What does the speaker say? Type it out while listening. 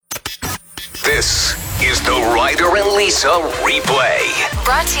This is the Ryder and Lisa replay.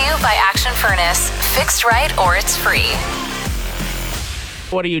 Brought to you by Action Furnace. Fixed right or it's free.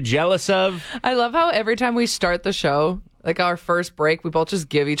 What are you jealous of? I love how every time we start the show, like our first break, we both just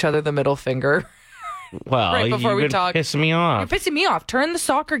give each other the middle finger. Well, Right before we you've been talk. pissing me off. You're pissing me off. Turn the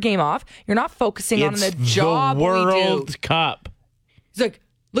soccer game off. You're not focusing on the job the we do. World Cup. He's like,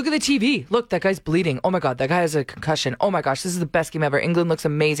 look at the TV. Look, that guy's bleeding. Oh my God, that guy has a concussion. Oh my gosh, this is the best game ever. England looks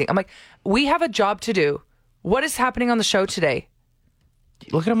amazing. I'm like, we have a job to do. What is happening on the show today?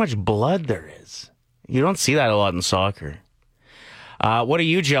 Look at how much blood there is. You don't see that a lot in soccer. What are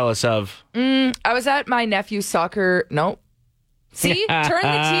you jealous of? I was at my nephew's soccer. Nope. See? Turn the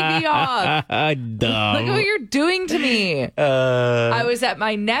TV off. Dumb. Look what you're doing to me. I was at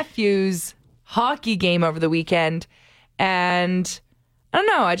my nephew's hockey game over the weekend, and I don't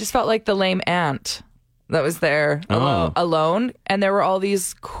know. I just felt like the lame aunt that was there alone. And there were all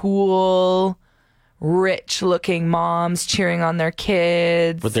these cool, rich-looking moms cheering on their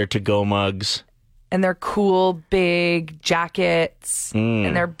kids. With their to-go mugs. And their cool, big jackets.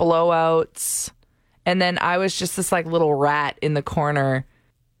 And their blowouts. And then I was just this like little rat in the corner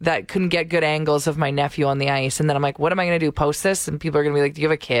that couldn't get good angles of my nephew on the ice. And then I'm like, what am I going to do? Post this? And people are going to be like, do you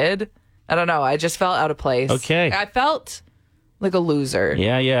have a kid? I don't know. I just felt out of place. Okay. I felt like a loser.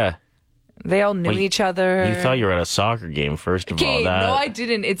 Yeah. They all knew each other. You thought you were at a soccer game, first of all. Okay, no, I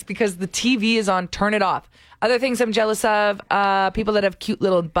didn't. It's because the TV is on. Turn it off. Other things I'm jealous of, people that have cute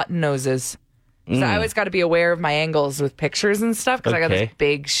little button noses. So I always got to be aware of my angles with pictures and stuff because I got this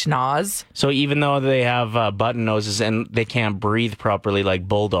big schnoz. So even though they have button noses and they can't breathe properly like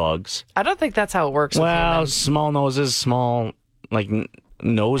bulldogs. I don't think that's how it works with Well, humans. small noses, small like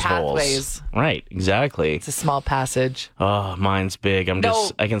nose Pathways. holes. Right, exactly. It's a small passage. Oh, mine's big.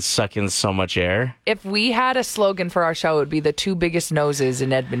 I can suck in so much air. If we had a slogan for our show, it would be the two biggest noses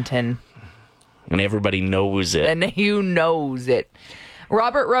in Edmonton. And everybody knows it. And you knows it.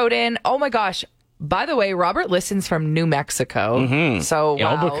 Robert wrote in, oh my gosh. By the way, Robert listens from New Mexico. So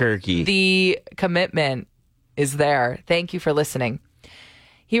wow, Albuquerque. The commitment is there. Thank you for listening.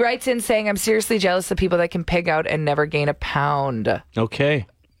 He writes in saying, I'm seriously jealous of people that can pig out and never gain a pound. Okay.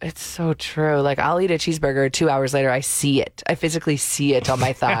 It's so true. Like, I'll eat a cheeseburger 2 hours later. I see it. I physically see it on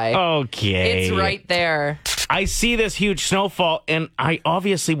my thigh. Okay. It's right there. I see this huge snowfall, and I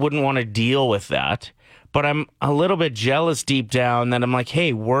obviously wouldn't want to deal with that. But I'm a little bit jealous deep down that I'm like,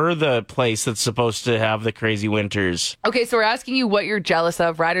 hey, we're the place that's supposed to have the crazy winters. Okay, so we're asking you what you're jealous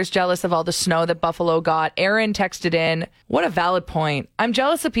of. Ryder's jealous of all the snow that Buffalo got. Aaron texted in, what a valid point. I'm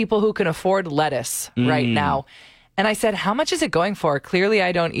jealous of people who can afford lettuce right now. And I said, how much is it going for? Clearly,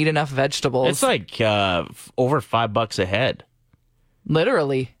 I don't eat enough vegetables. It's like over $5 a head.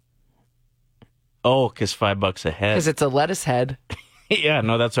 Literally. Oh, because $5 a head. Because it's a lettuce head. Yeah,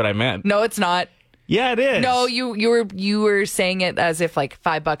 no, that's what I meant. No, it's not. Yeah, it is. No, you were saying it as if like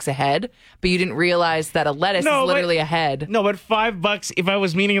 $5 a head, but you didn't realize that a lettuce is literally a head. No, but $5, if I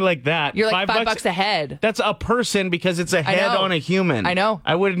was meaning it like that. You're like $5 a head. That's a person because it's a head on a human. I know.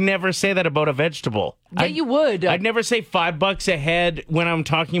 I would never say that about a vegetable. Yeah, you would. I'd never say $5 a head when I'm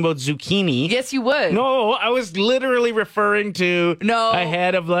talking about zucchini. Yes, you would. No, I was literally referring to a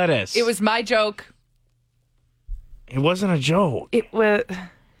head of lettuce. It was my joke. It wasn't a joke. It was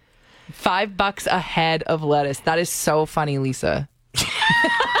 $5 a head of lettuce. That is so funny, Lisa.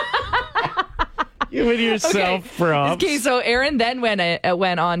 Giving yourself props. Okay, so Aaron then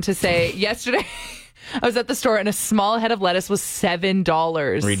went on to say, yesterday I was at the store and a small head of lettuce was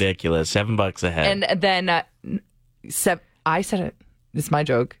 $7. Ridiculous. $7 a head. And then I said it. It's my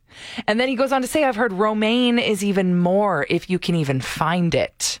joke. And then he goes on to say, I've heard romaine is even more if you can even find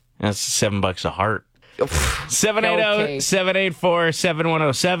it. That's $7 a heart.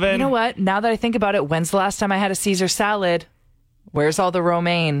 780-784-7107. You know what? Now that I think about it, when's the last time I had a Caesar salad? Where's all the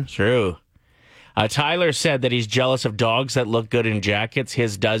romaine? True. Tyler said that he's jealous of dogs that look good in jackets.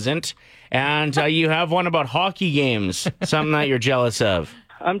 His doesn't. And you have one about hockey games, something that you're jealous of.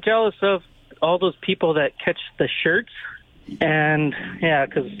 I'm jealous of all those people that catch the shirts. And, yeah,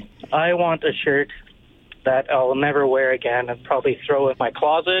 because I want a shirt that I'll never wear again and probably throw in my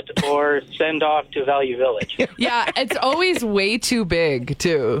closet or send off to Value Village. Yeah, it's always way too big,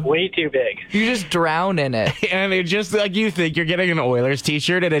 too. Way too big. You just drown in it. And it just like you think you're getting an Oilers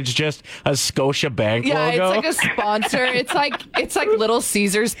t-shirt and it's just a Scotia Bank logo. Yeah, it's like a sponsor. It's like Little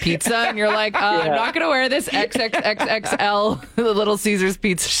Caesars Pizza, and you're like, I'm not going to wear this XXXXL Little Caesars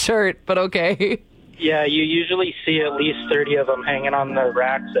Pizza shirt, but okay. Yeah, you usually see at least 30 of them hanging on the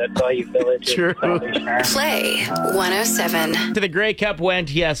racks at Bayou Village. True. Play 107. The Grey Cup went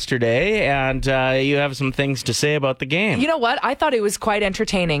yesterday, and you have some things to say about the game. You know what? I thought it was quite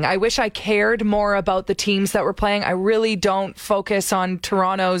entertaining. I wish I cared more about the teams that were playing. I really don't focus on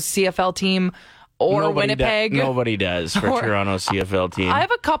Toronto's CFL team or Winnipeg. Nobody does for Toronto's CFL team. I have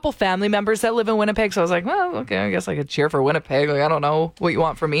a couple family members that live in Winnipeg, so I was like, well, okay, I guess I could cheer for Winnipeg. Like, I don't know what you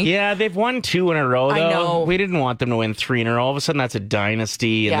want from me. Yeah, they've won 2 in a row, though. I know. We didn't want them to win 3 in a row. All of a sudden, that's a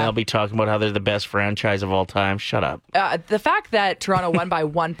dynasty, and Yeah. they'll be talking about how they're the best franchise of all time. Shut up. The fact that Toronto won by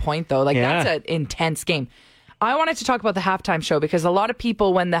 1 point, though, like Yeah. that's an intense game. I wanted to talk about the halftime show because a lot of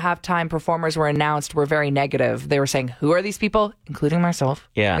people, when the halftime performers were announced, were very negative. They were saying, who are these people? Including myself.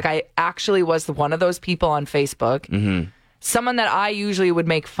 Yeah. Like, I actually was one of those people on Facebook. Mm-hmm. Someone that I usually would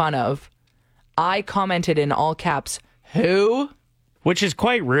make fun of. I commented in all caps, who? Which is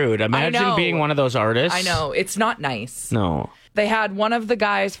quite rude. Imagine know. being one of those artists. I know. It's not nice. No. They had one of the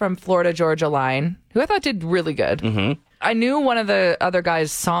guys from Florida Georgia Line, who I thought did really good. Mm-hmm. I knew one of the other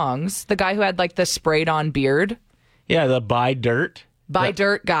guy's songs, the guy who had like the sprayed on beard. Yeah, the Buy Dirt.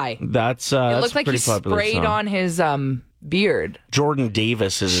 Dirt guy. That's It that's looked like pretty he popular sprayed song. on his beard. Jordan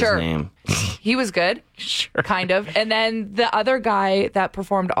Davis is Sure. his name. He was good, kind of. And then the other guy that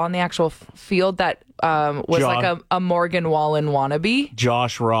performed on the actual field that was like a Morgan Wallen wannabe.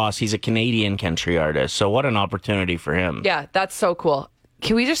 Josh Ross, he's a Canadian country artist, so what an opportunity for him. Yeah, that's so cool.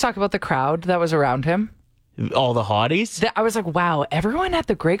 Can we just talk about the crowd that was around him? All the hotties? I was like, wow, everyone at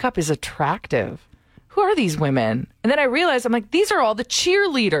the Grey Cup is attractive. Who are these women? And then I realized, I'm like, these are all the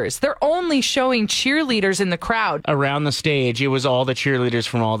cheerleaders. They're only showing cheerleaders in the crowd. Around the stage, it was all the cheerleaders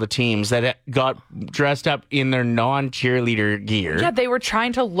from all the teams that got dressed up in their non-cheerleader gear. Yeah, they were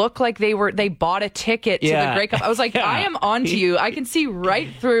trying to look like they bought a ticket to the Yeah. Grey Cup. I was like, Yeah. I am onto you. I can see right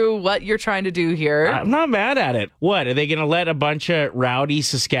through what you're trying to do here. I'm not mad at it. What, are they going to let a bunch of rowdy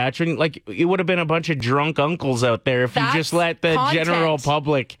Saskatchewan, like it would have been a bunch of drunk uncles out there if That's you just let the content. general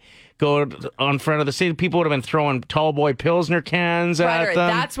public go on front of the stage. People would have been throwing tall boy Pilsner cans Ryder, at them.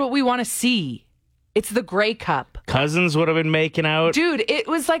 that's what we want to see. It's the Grey Cup. Cousins would have been making out. Dude, it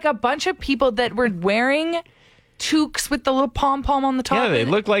was like a bunch of people that were wearing toques with the little pom-pom on the top. Yeah, they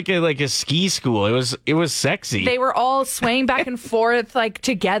looked like a ski school. It was sexy. They were all swaying back and forth like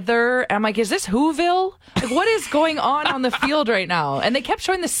together. And I'm like, is this Whoville? Like, what is going on the field right now? And they kept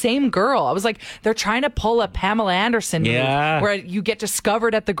showing the same girl. I was like, they're trying to pull a Pamela Anderson Yeah. move where you get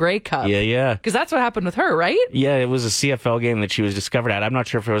discovered at the Grey Cup. Yeah. Because that's what happened with her, right? Yeah, it was a CFL game that she was discovered at. I'm not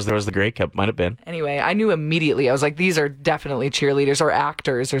sure if there was the Grey Cup. Might have been. Anyway, I knew immediately. I was like, these are definitely cheerleaders or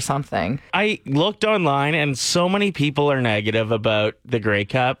actors or something. I looked online, and so many people are negative about the Grey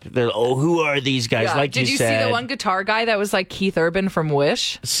Cup. They're, who are these guys? Yeah. Like Did you said. see the one guitar guy that was like Keith Urban from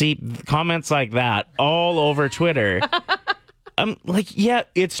Wish? See comments like that all over Twitter. I'm like, yeah,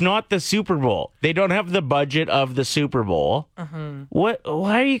 it's not the Super Bowl. They don't have the budget of the Super Bowl. What?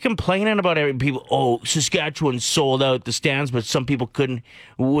 Why are you complaining about every people? Oh, Saskatchewan sold out the stands, but some people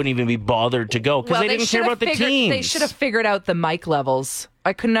wouldn't even be bothered to go because they didn't care about the teams. They should have figured out the mic levels.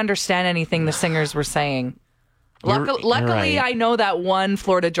 I couldn't understand anything the singers were saying. Luckily, right. I know that one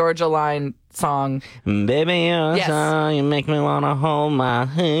Florida Georgia Line song. Baby, you're Yes. so you make me want to hold my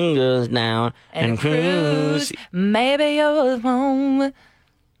fingers down and cruise. Maybe you're home.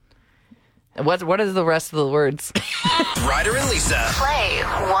 What is the rest of the words? Ryder and Lisa. Play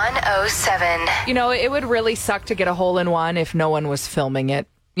 107. You know, it would really suck to get a hole in one if no one was filming it.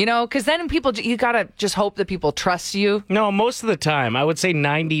 You know, because then you gotta just hope that people trust you. No, most of the time, I would say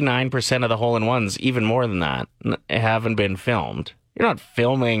 99% of the hole-in-ones, even more than that, haven't been filmed. You're not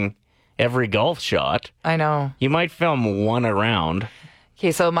filming every golf shot. I know. You might film one around.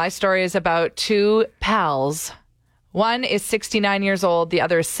 Okay, so my story is about two pals. One is 69 years old, the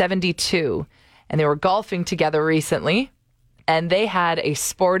other is 72. And they were golfing together recently, and they had a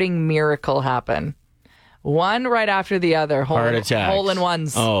sporting miracle happen. One right after the other. Heart attacks.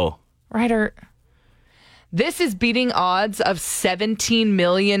 Hole-in-ones. Oh. Ryder. This is beating odds of 17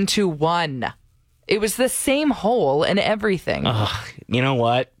 million to 1. It was the same hole and everything. You know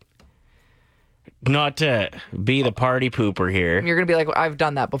what? Not to be the party pooper here. You're going to be like, I've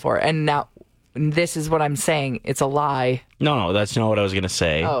done that before. And now this is what I'm saying. It's a lie. No, that's not what I was going to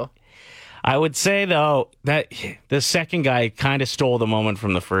say. Oh. I would say, though, that the second guy kind of stole the moment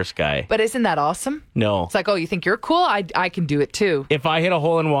from the first guy. But isn't that awesome? No. It's like, oh, you think you're cool? I can do it too. If I hit a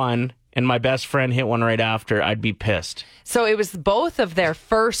hole-in-one and my best friend hit one right after, I'd be pissed. So it was both of their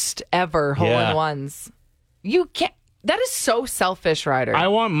first ever hole-in-ones. You can't. That is so selfish, Ryder. I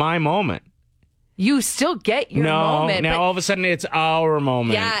want my moment. You still get your No, moment. now but- all of a sudden it's our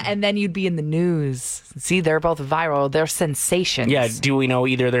moment. yeah, and then you'd be in the news. See, they're both viral. They're sensations. Yeah, do we know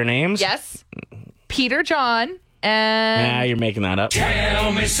either of their names? Yes. Peter John and Nah, you're making that up.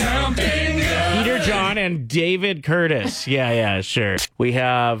 Tell me something good. Peter John and David Curtis. Yeah, sure. We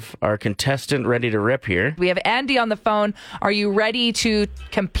have our contestant ready to rip here. we have Andy on the phone. Are you ready to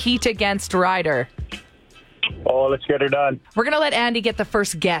compete against Ryder? Oh, let's get her done. We're going to let Andy get the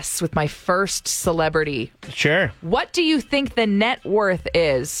first guess with my first celebrity. Sure. What do you think the net worth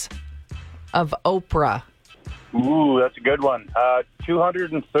is of Oprah? Ooh, that's a good one.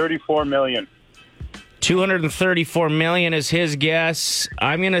 234 million. 234 million is his guess.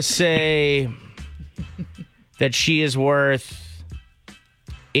 I'm going to say that she is worth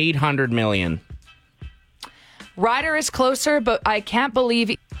 800 million. Ryder is closer, but I can't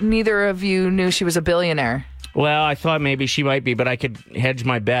believe neither of you knew she was a billionaire. Well, I thought maybe she might be, but I could hedge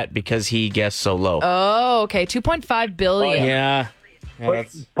my bet because he guessed so low. Oh, okay. 2.5 billion. Yeah.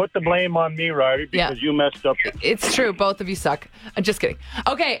 Put the blame on me, Ryder, because Yeah. you messed up. It's true. Both of you suck. I'm just kidding.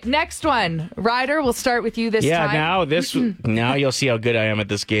 Okay, next one. Ryder, we'll start with you this Yeah, time. now you'll see how good I am at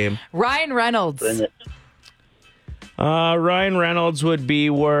this game. Ryan Reynolds. Bring it. Ryan Reynolds would be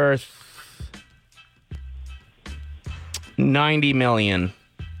worth 90 million.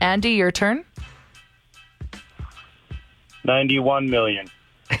 Andy, your turn. 91 million.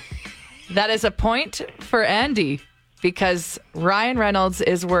 That is a point for Andy because Ryan Reynolds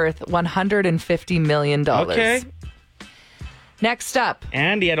is worth $150 million. Okay. Next up.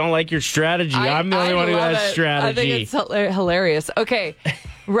 Andy, I don't like your strategy. I'm the only one who love has it. strategy. I think it's hilarious. Okay.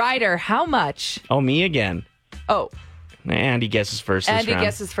 Ryder, how much? Oh, me again. Oh, Andy guesses first this Andy round.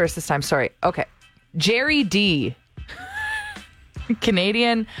 guesses first this time. Sorry. Okay. Jerry D.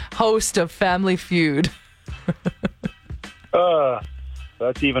 Canadian host of Family Feud.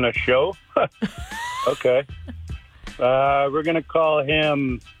 That's even a show? Okay. We're going to call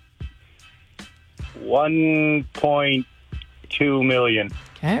him 1.2 million.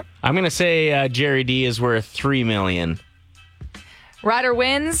 Okay. I'm going to say Jerry D is worth 3 million. Ryder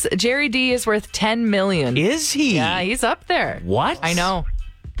wins. Jerry D is worth 10 million. Is he? Yeah, he's up there. What? I know.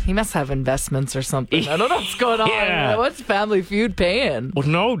 He must have investments or something. I don't know what's going on. Yeah. What's Family Feud paying? Well,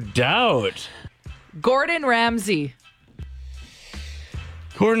 no doubt. Gordon Ramsay.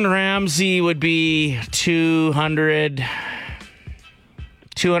 Gordon Ramsay would be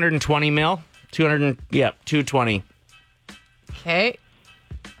 220 mil. 220. Okay.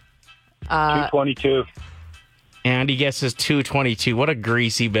 222. Andy guesses 222. What a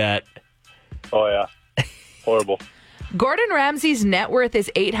greasy bet. Oh, yeah. Horrible. Gordon Ramsay's net worth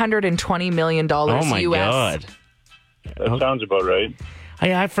is $820 million Oh, my US. God. That sounds about right.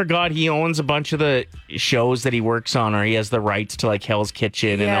 I forgot he owns a bunch of the shows that he works on, or he has the rights to like Hell's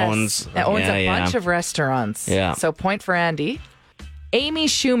Kitchen Yes. and owns a bunch of restaurants. Yeah. So point for Andy. Amy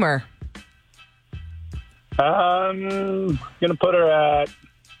Schumer. Gonna put her at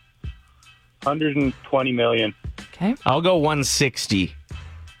 120 million. Okay. I'll go 160.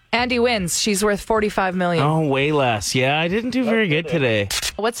 Andy wins. She's worth $45 million. Oh, way less. Yeah, I didn't do very good today.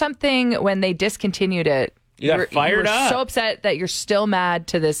 What's something when they discontinued it? You got were fired up. So upset that you're still mad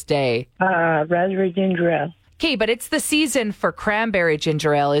to this day. Raspberry ginger ale. Okay, but it's the season for cranberry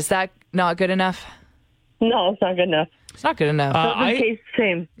ginger ale. Is that not good enough? No, it's not good enough. It's not good enough. Doesn't taste the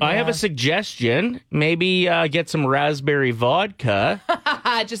same. I have a suggestion. Maybe get some raspberry vodka.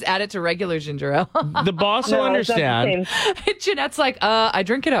 Just add it to regular ginger ale. The boss will No, it's not the understand. same. Jeanette's like, I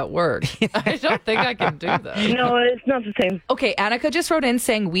drink it at work. I don't think I can do that. No, it's not the same. Okay, Annika just wrote in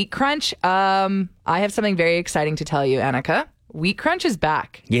saying Wheat Crunch. I have something very exciting to tell you, Annika. Wheat Crunch is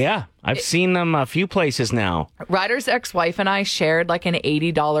back. Yeah, I've seen them a few places now. Ryder's ex-wife and I shared like an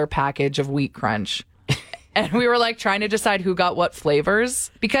 $80 package of Wheat Crunch. And we were like trying to decide who got what flavors.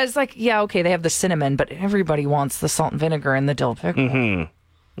 Because like, yeah, okay, they have the cinnamon, but everybody wants the salt and vinegar and the dill pickle.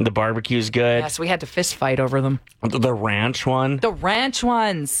 Mm-hmm. The barbecue's good. Yeah, so we had to fist fight over them. The ranch one. The ranch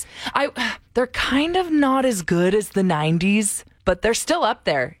ones. They're kind of not as good as the 90s, but they're still up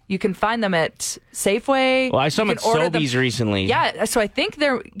there. You can find them at Safeway. Well, I saw them You at can order them- Sobeys recently. Yeah, so I think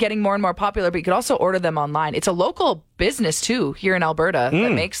they're getting more and more popular, but you can also order them online. It's a local business, too, here in Alberta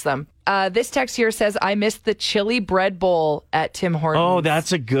that makes them. This text here says, I missed the chili bread bowl at Tim Hortons. Oh,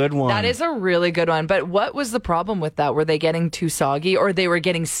 that's a good one. That is a really good one. But what was the problem with that? Were they getting too soggy or they were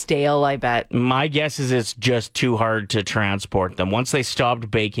getting stale, I bet? My guess is it's just too hard to transport them. Once they stopped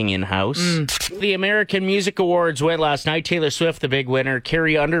baking in-house. The American Music Awards went last night. Taylor Swift, the big winner.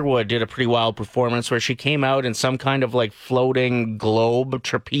 Carrie Underwood did a pretty wild performance where she came out in some kind of like floating globe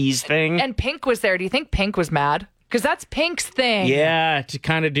trapeze thing. And Pink was there. Do you think Pink was mad? Because that's Pink's thing. Yeah, to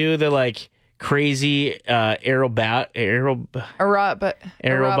kind of do the like crazy aerodynamics.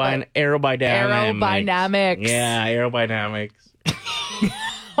 Aerodynamics. Yeah, aerodynamics.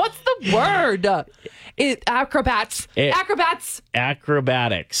 What's the word? Acrobats. Acrobatics.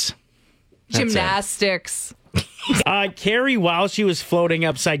 That's it. Gymnastics. Carrie, while she was floating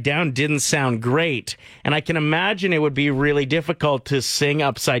upside down, didn't sound great. And I can imagine it would be really difficult to sing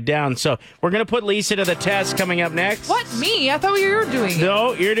upside down. So we're going to put Lisa to the test coming up next. What? Me? I thought you were doing it.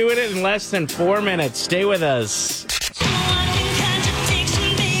 No, you're doing it in less than 4 minutes. Stay with us.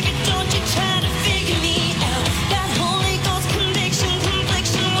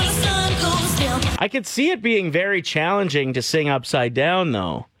 I could see it being very challenging to sing upside down,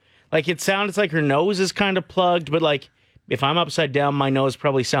 though. Like, it sounds like her nose is kind of plugged, but, like, if I'm upside down, my nose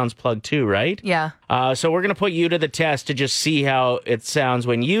probably sounds plugged too, right? Yeah. So we're going to put you to the test to just see how it sounds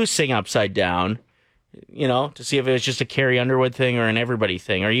when you sing upside down, you know, to see if it was just a Carrie Underwood thing or an everybody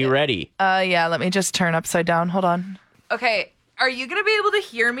thing. Are you ready? Yeah, let me just turn upside down. Hold on. Okay, are you going to be able to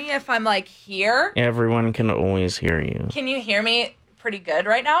hear me if I'm, like, here? Everyone can always hear you. Can you hear me pretty good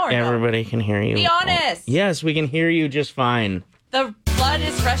right now, or Everybody can hear you. Be honest. Yes, we can hear you just fine. The blood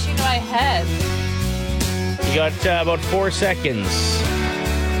is rushing to my head. You got about 4 seconds.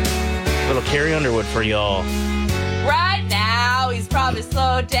 Little Carrie Underwood for y'all. Right now, he's probably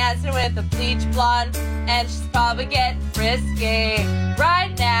slow dancing with a bleach blonde, and she's probably getting frisky.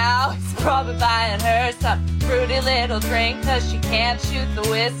 Right now, he's probably buying her some fruity little drink, cause she can't shoot the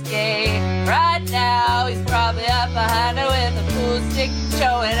whiskey. Right now, he's probably up behind her with a pool stick,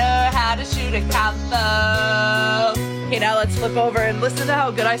 showing her how to shoot a combo. Okay, now let's flip over and listen to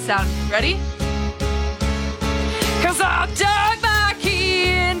how good I sound. Ready? Cause I dug my key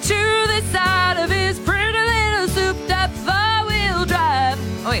into the side of his pretty little souped-up four-wheel drive.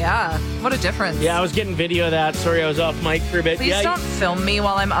 Oh, yeah. What a difference. Yeah, I was getting video of that. Sorry, I was off mic for a bit. Please don't film me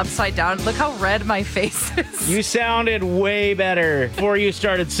while I'm upside down. Look how red my face is. You sounded way better before you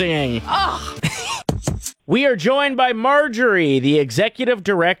started singing. Oh. We are joined by Marjorie, the executive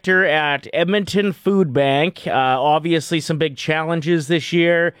director at Edmonton Food Bank. Obviously, some big challenges this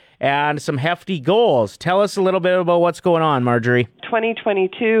year and some hefty goals. Tell us a little bit about what's going on, Marjorie.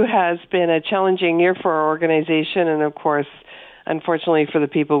 2022 has been a challenging year for our organization and, of course, unfortunately for the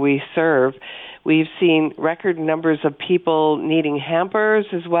people we serve. We've seen record numbers of people needing hampers,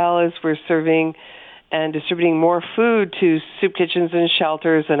 as well as we're serving and distributing more food to soup kitchens and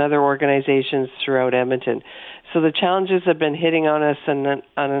shelters and other organizations throughout Edmonton. So the challenges have been hitting on us on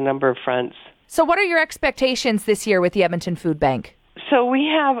a number of fronts. So what are your expectations this year with the Edmonton Food Bank? So we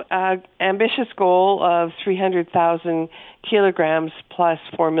have an ambitious goal of 300,000 kilograms plus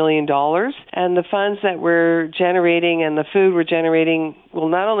 $4 million. And the funds that we're generating and the food we're generating will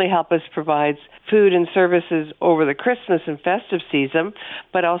not only help us provide food and services over the Christmas and festive season,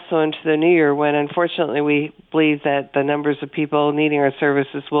 but also into the new year when, unfortunately, we believe that the numbers of people needing our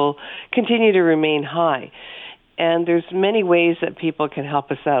services will continue to remain high. And there's many ways that people can help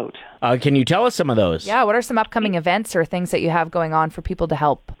us out. Can you tell us some of those? Yeah, what are some upcoming events or things that you have going on for people to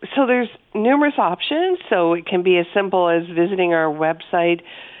help? So there's numerous options. So it can be as simple as visiting our website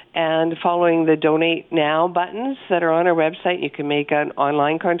and following the Donate Now buttons that are on our website. You can make an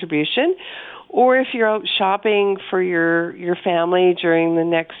online contribution. Or if you're out shopping for your family during the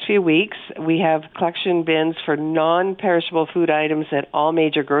next few weeks, we have collection bins for non-perishable food items at all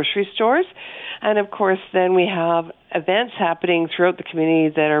major grocery stores. And of course, then we have events happening throughout the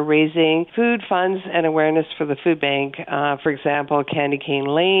community that are raising food funds and awareness for the food bank. For example, Candy Cane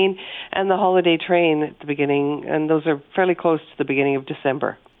Lane and the Holiday Train at the beginning, and those are fairly close to the beginning of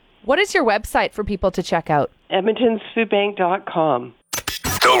December. What is your website for people to check out? EdmontonsFoodBank.com.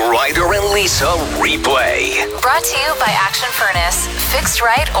 The Ryder and Lisa replay. Brought to you by Action Furnace. Fixed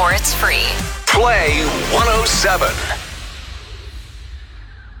right or it's free. Play 107.